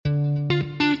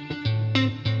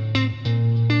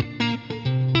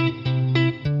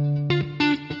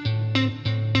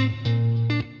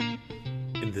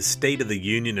the State of the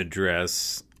Union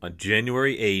address on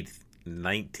January 8th,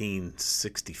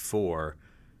 1964,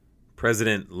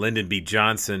 President Lyndon B.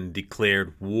 Johnson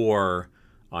declared war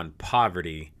on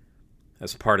poverty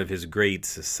as part of his Great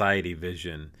Society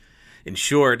vision. In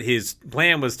short, his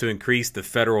plan was to increase the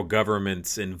federal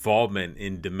government's involvement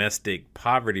in domestic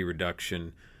poverty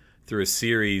reduction through a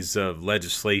series of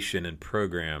legislation and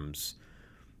programs.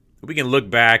 We can look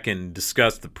back and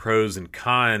discuss the pros and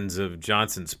cons of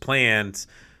Johnson's plans,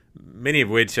 many of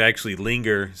which actually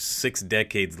linger 6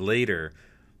 decades later.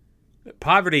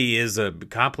 Poverty is a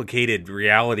complicated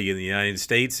reality in the United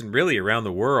States and really around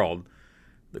the world,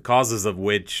 the causes of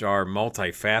which are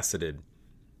multifaceted.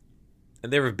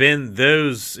 And there have been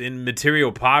those in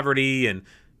material poverty and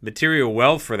material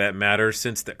wealth, for that matter,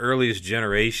 since the earliest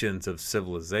generations of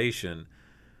civilization.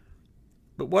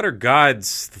 But what are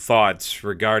God's thoughts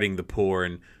regarding the poor,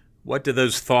 and what do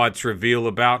those thoughts reveal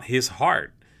about his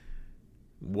heart?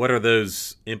 What are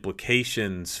those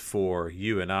implications for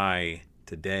you and I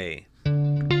today?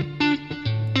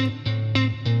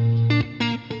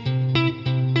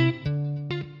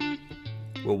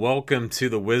 Well, welcome to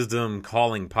the Wisdom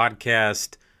Calling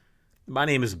Podcast. My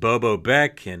name is Bobo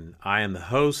Beck, and I am the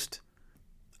host.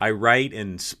 I write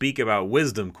and speak about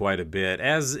wisdom quite a bit,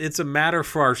 as it's a matter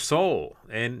for our soul,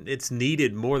 and it's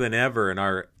needed more than ever in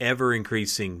our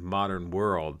ever-increasing modern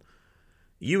world.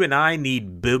 You and I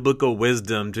need biblical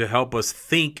wisdom to help us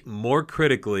think more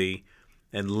critically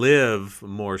and live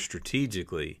more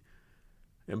strategically.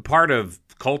 And part of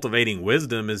cultivating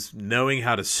wisdom is knowing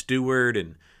how to steward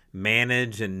and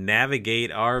manage and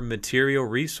navigate our material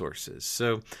resources.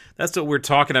 So that's what we're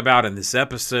talking about in this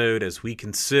episode as we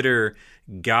consider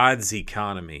God's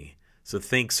economy. So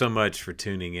thanks so much for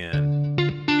tuning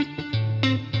in.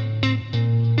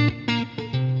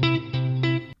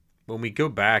 When we go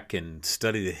back and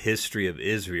study the history of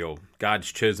Israel, God's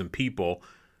chosen people,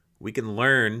 we can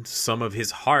learn some of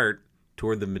his heart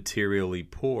toward the materially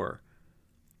poor.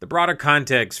 The broader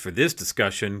context for this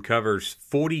discussion covers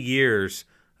 40 years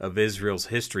of Israel's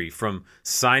history, from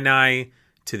Sinai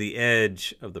to the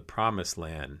edge of the Promised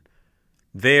Land.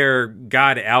 There,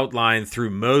 God outlined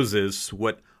through Moses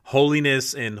what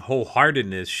holiness and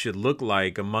wholeheartedness should look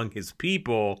like among his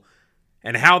people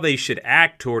and how they should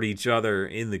act toward each other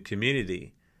in the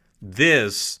community.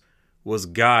 This was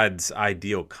God's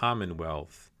ideal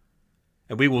commonwealth.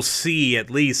 And we will see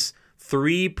at least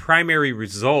 3 primary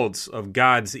results of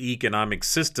God's economic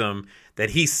system that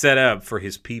he set up for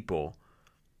his people.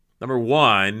 Number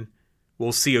 1,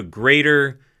 we'll see a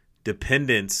greater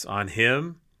dependence on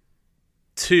him.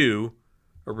 2,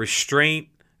 a restraint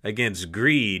against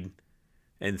greed.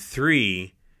 And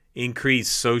 3,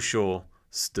 increased social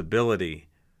stability.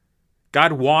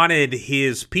 God wanted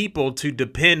his people to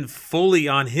depend fully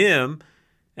on him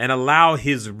and allow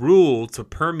his rule to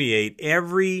permeate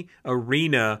every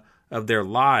arena of their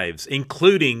lives,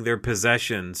 including their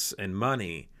possessions and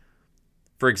money.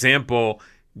 For example,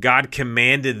 God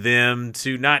commanded them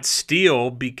to not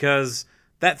steal because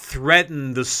that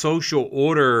threatened the social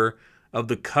order of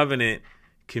the covenant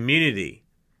community.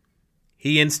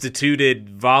 He instituted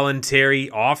voluntary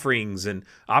offerings and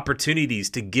opportunities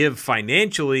to give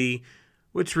financially,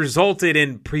 which resulted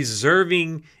in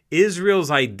preserving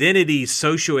Israel's identity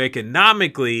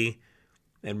socioeconomically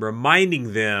and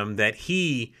reminding them that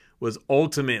he was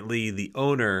ultimately the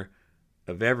owner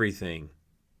of everything.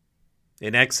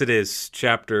 In Exodus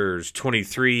chapters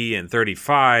 23 and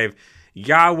 35,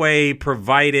 Yahweh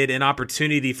provided an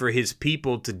opportunity for his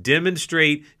people to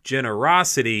demonstrate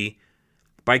generosity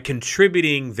by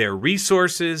contributing their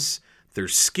resources, their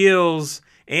skills,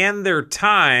 and their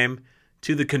time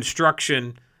to the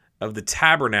construction of the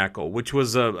tabernacle, which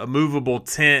was a movable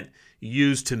tent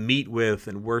used to meet with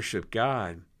and worship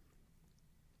God.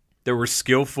 There were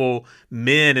skillful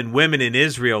men and women in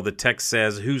Israel, the text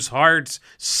says, whose hearts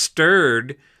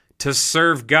stirred to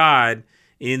serve God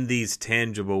in these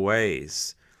tangible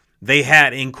ways. They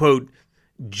had, in quote,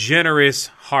 generous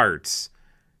hearts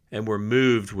and were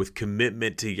moved with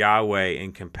commitment to Yahweh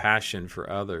and compassion for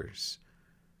others.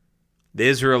 The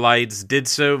Israelites did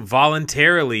so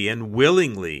voluntarily and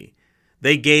willingly.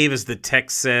 They gave, as the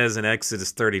text says in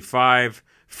Exodus 35,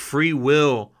 free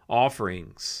will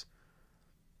offerings.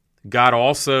 God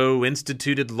also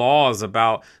instituted laws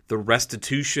about the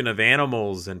restitution of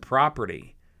animals and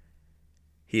property.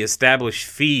 He established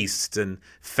feasts and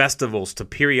festivals to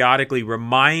periodically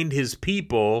remind his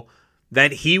people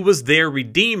that he was their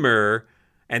Redeemer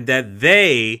and that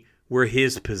they were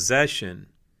his possession.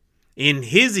 In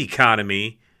his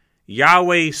economy,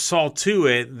 Yahweh saw to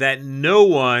it that no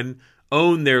one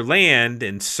owned their land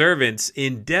and servants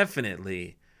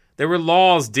indefinitely, There were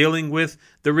laws dealing with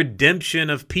the redemption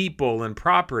of people and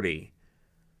property.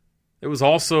 There was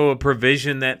also a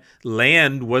provision that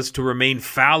land was to remain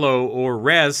fallow or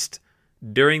rest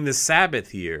during the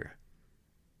Sabbath year.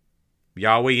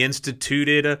 Yahweh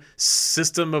instituted a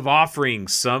system of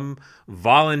offerings, some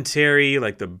voluntary,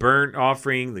 like the burnt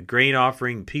offering, the grain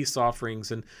offering, peace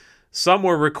offerings, and some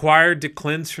were required to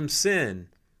cleanse from sin.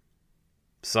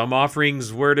 Some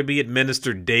offerings were to be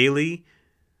administered daily,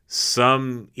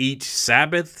 some each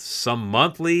Sabbath, some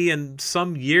monthly, and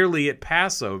some yearly at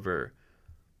Passover.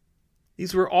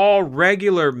 These were all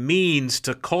regular means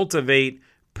to cultivate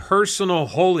personal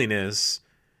holiness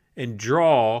and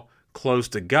draw close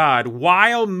to God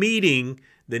while meeting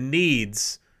the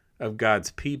needs of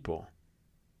God's people.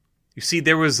 You see,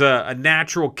 there was a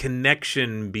natural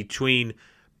connection between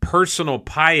personal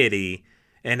piety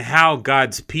and how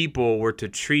God's people were to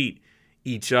treat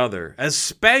each other,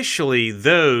 especially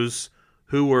those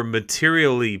who were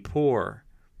materially poor.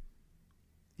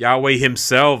 Yahweh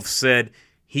himself said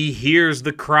he hears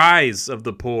the cries of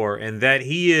the poor and that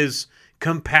he is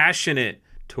compassionate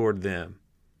toward them.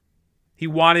 He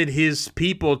wanted his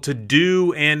people to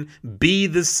do and be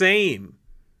the same.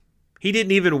 He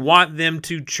didn't even want them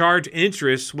to charge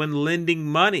interest when lending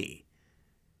money.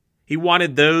 He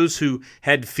wanted those who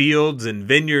had fields and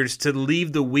vineyards to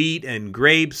leave the wheat and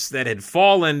grapes that had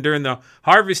fallen during the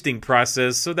harvesting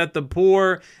process so that the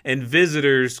poor and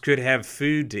visitors could have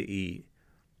food to eat.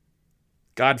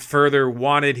 God further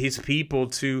wanted his people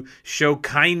to show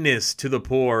kindness to the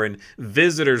poor and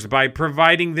visitors by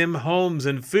providing them homes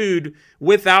and food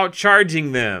without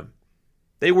charging them.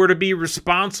 They were to be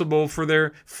responsible for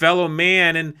their fellow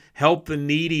man and help the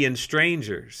needy and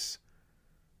strangers.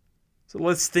 So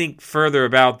let's think further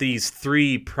about these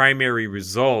three primary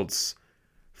results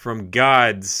from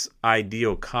God's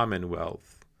ideal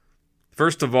commonwealth.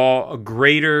 First of all, a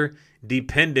greater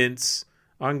dependence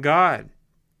on God.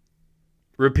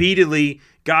 Repeatedly,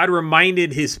 God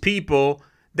reminded his people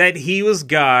that he was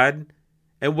God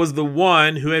and was the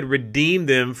one who had redeemed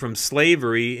them from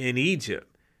slavery in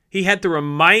Egypt. He had to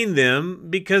remind them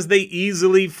because they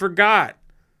easily forgot.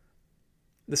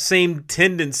 The same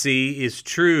tendency is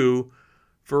true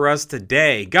for us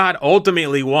today. God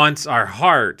ultimately wants our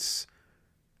hearts.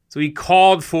 So he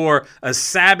called for a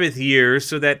Sabbath year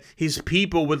so that his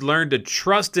people would learn to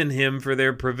trust in him for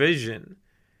their provision.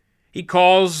 He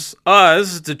calls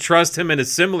us to trust him in a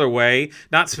similar way,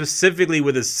 not specifically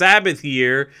with a Sabbath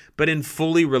year, but in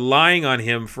fully relying on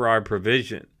him for our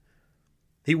provision.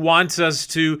 He wants us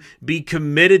to be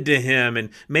committed to him and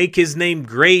make his name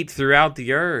great throughout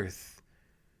the earth.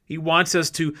 He wants us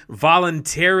to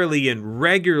voluntarily and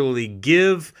regularly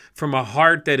give from a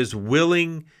heart that is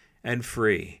willing and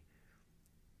free.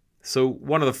 So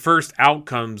one of the first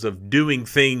outcomes of doing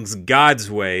things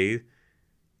God's way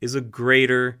is a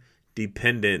greater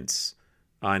dependence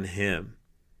on him.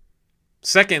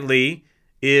 Secondly,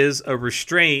 is a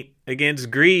restraint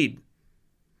against greed.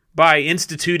 By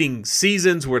instituting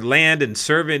seasons where land and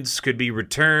servants could be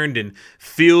returned and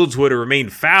fields would remain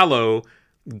fallow,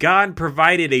 God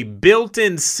provided a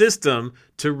built-in system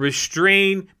to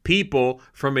restrain people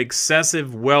from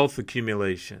excessive wealth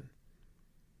accumulation.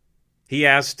 He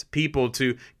asked people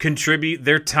to contribute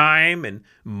their time and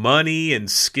money and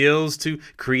skills to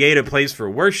create a place for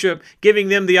worship, giving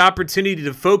them the opportunity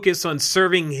to focus on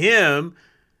serving him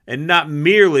and not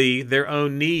merely their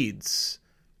own needs.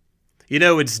 You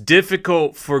know, it's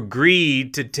difficult for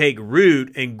greed to take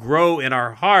root and grow in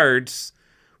our hearts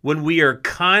when we are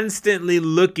constantly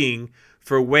looking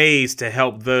for ways to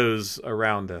help those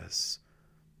around us.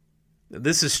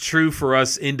 This is true for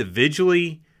us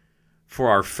individually, for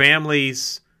our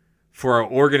families, for our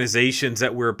organizations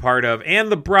that we're a part of,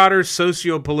 and the broader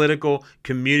socio-political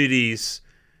communities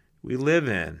we live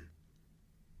in.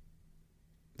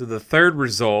 So the third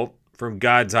result from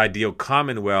God's ideal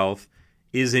commonwealth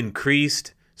is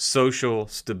increased social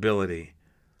stability.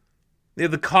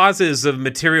 The causes of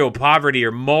material poverty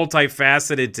are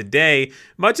multifaceted today,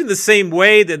 much in the same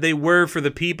way that they were for the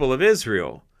people of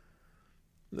Israel.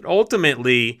 But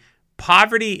ultimately,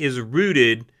 poverty is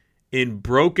rooted in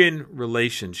broken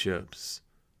relationships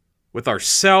with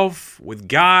ourself, with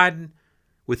God,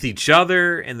 with each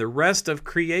other, and the rest of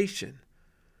creation.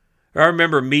 I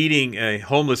remember meeting a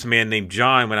homeless man named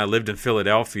John when I lived in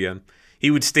Philadelphia.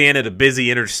 He would stand at a busy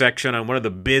intersection on one of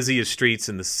the busiest streets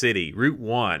in the city, Route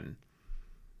 1.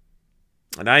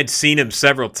 And I'd seen him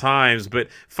several times, but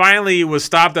finally he was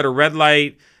stopped at a red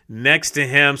light next to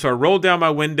him. So I rolled down my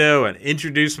window and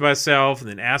introduced myself and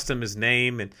then asked him his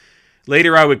name. And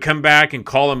later I would come back and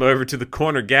call him over to the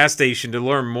corner gas station to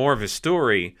learn more of his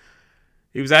story.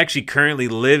 He was actually currently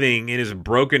living in his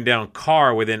broken down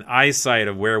car within eyesight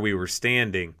of where we were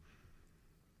standing.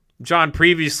 John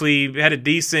previously had a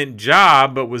decent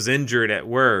job but was injured at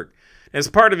work. As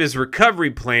part of his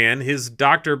recovery plan, his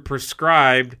doctor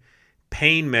prescribed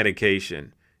pain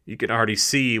medication. You can already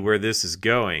see where this is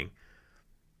going.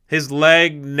 His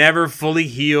leg never fully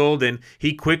healed, and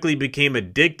he quickly became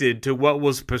addicted to what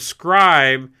was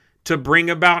prescribed to bring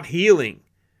about healing.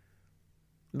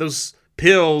 Those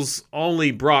pills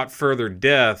only brought further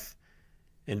death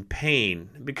and pain.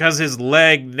 Because his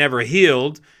leg never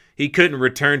healed, he couldn't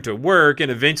return to work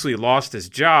and eventually lost his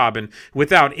job. And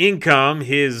without income,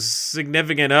 his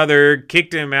significant other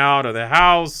kicked him out of the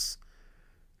house.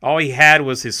 All he had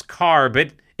was his car,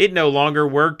 but it no longer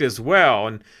worked as well.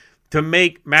 And to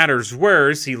make matters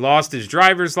worse, he lost his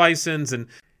driver's license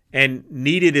and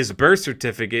needed his birth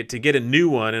certificate to get a new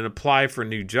one and apply for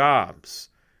new jobs.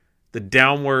 The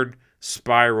downward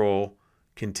spiral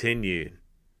continued.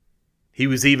 He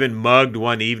was even mugged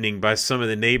one evening by some of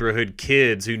the neighborhood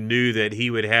kids who knew that he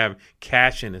would have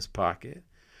cash in his pocket.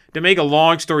 To make a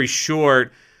long story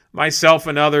short, myself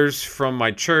and others from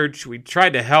my church, we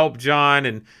tried to help John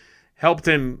and helped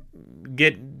him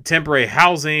get temporary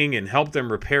housing and helped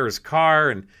him repair his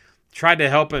car and tried to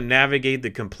help him navigate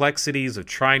the complexities of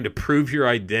trying to prove your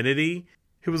identity.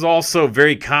 It was also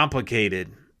very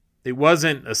complicated. It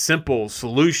wasn't a simple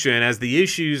solution as the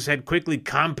issues had quickly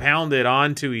compounded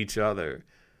onto each other.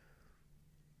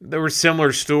 There were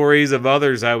similar stories of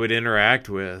others I would interact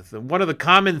with. And one of the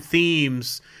common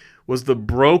themes was the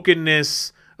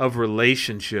brokenness of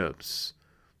relationships.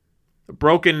 The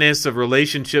brokenness of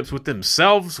relationships with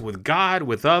themselves, with God,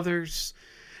 with others.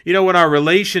 You know, when our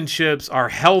relationships are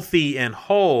healthy and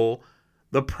whole,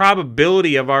 the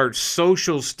probability of our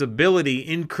social stability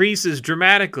increases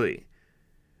dramatically.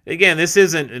 Again, this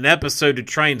isn't an episode to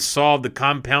try and solve the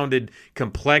compounded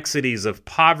complexities of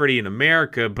poverty in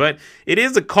America, but it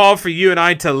is a call for you and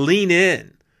I to lean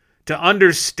in, to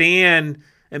understand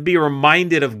and be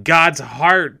reminded of God's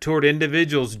heart toward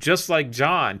individuals just like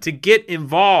John, to get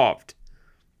involved.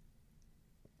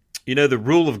 You know, the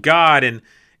rule of God in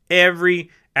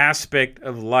every aspect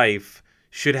of life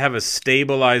should have a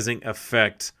stabilizing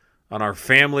effect on our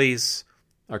families,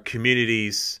 our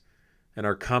communities, and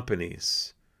our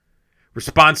companies.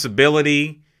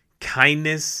 Responsibility,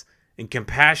 kindness, and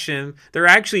compassion, they're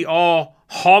actually all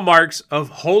hallmarks of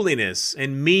holiness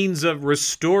and means of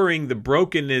restoring the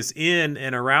brokenness in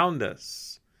and around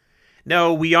us.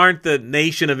 No, we aren't the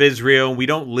nation of Israel, and we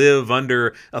don't live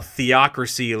under a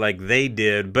theocracy like they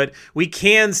did, but we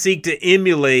can seek to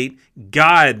emulate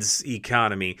God's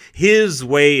economy, His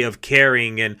way of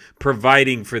caring and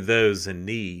providing for those in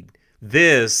need.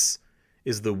 This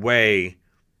is the way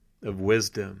of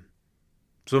wisdom.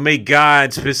 So may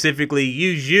God specifically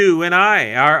use you and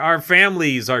I, our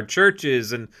families, our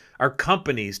churches, and our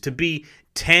companies to be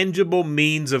tangible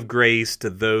means of grace to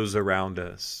those around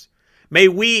us. May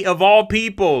we, of all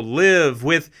people, live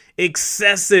with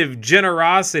excessive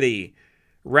generosity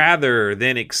rather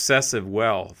than excessive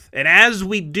wealth. And as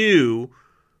we do,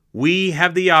 we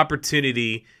have the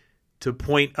opportunity to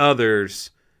point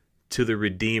others to the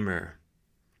Redeemer.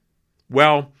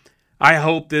 Well, I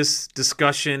hope this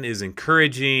discussion is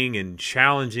encouraging and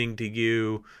challenging to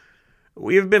you.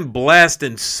 We have been blessed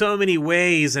in so many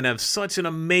ways and have such an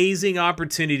amazing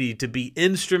opportunity to be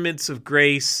instruments of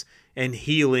grace and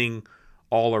healing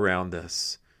all around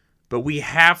us. But we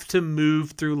have to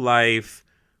move through life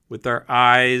with our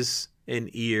eyes and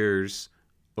ears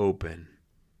open.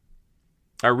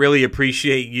 I really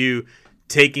appreciate you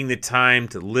taking the time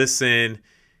to listen.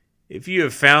 If you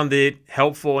have found it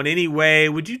helpful in any way,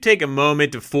 would you take a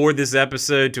moment to forward this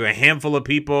episode to a handful of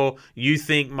people you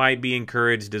think might be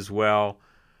encouraged as well?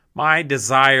 My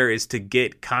desire is to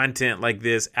get content like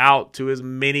this out to as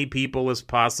many people as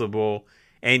possible,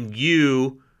 and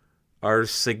you are a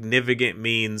significant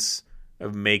means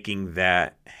of making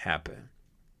that happen.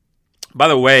 By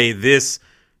the way, this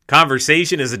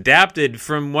conversation is adapted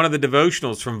from one of the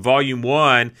devotionals from Volume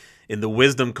 1 in the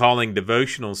Wisdom Calling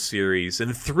devotional series.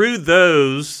 And through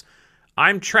those,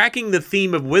 I'm tracking the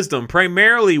theme of wisdom,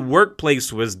 primarily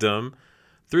workplace wisdom,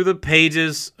 through the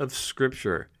pages of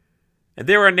Scripture. And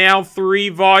there are now 3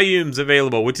 volumes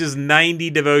available, which is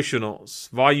 90 devotionals.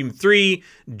 Volume 3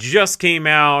 just came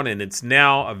out, and it's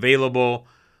now available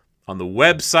on the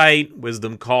website,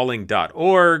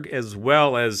 wisdomcalling.org, as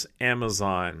well as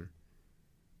Amazon.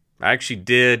 I actually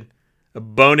did a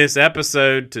bonus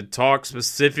episode to talk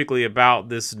specifically about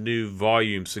this new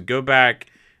volume. So go back,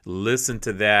 listen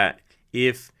to that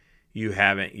if you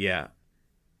haven't yet.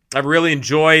 I've really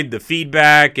enjoyed the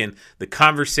feedback and the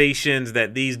conversations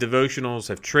that these devotionals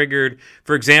have triggered.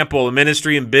 For example, a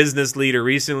ministry and business leader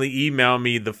recently emailed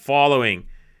me the following: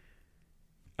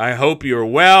 I hope you're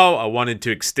well. I wanted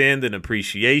to extend an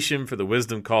appreciation for the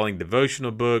Wisdom Calling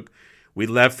devotional book. We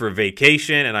left for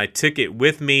vacation and I took it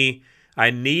with me.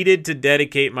 I needed to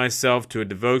dedicate myself to a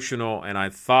devotional and I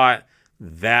thought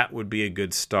that would be a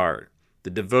good start.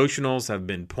 The devotionals have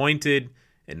been pointed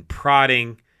and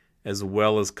prodding as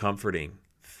well as comforting.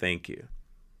 Thank you.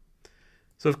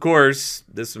 So, of course,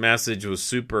 this message was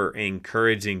super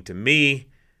encouraging to me,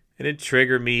 and it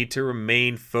triggered me to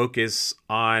remain focused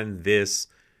on this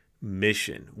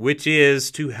mission, which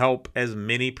is to help as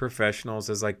many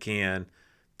professionals as I can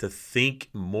to think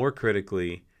more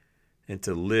critically and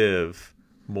to live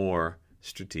more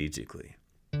strategically.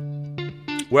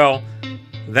 Well,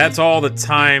 that's all the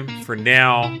time for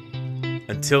now.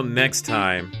 Until next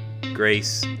time,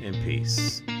 grace and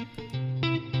peace.